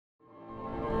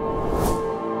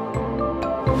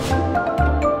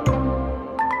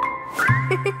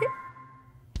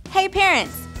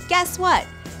parents, guess what?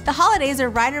 The holidays are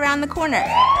right around the corner.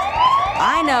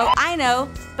 I know,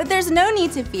 but there's no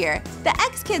need to fear. The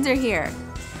XKids are here.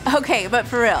 Okay, but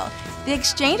for real, the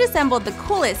Exchange assembled the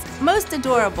coolest, most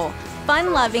adorable,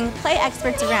 fun-loving play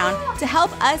experts around to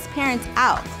help us parents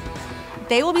out.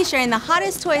 They will be sharing the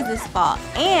hottest toys this fall,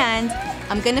 and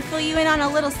I'm gonna fill you in on a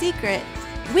little secret.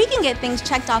 We can get things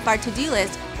checked off our to-do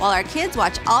list while our kids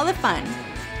watch all the fun.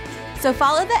 So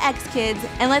follow the XKids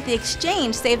and let the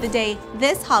Exchange save the day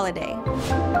this holiday.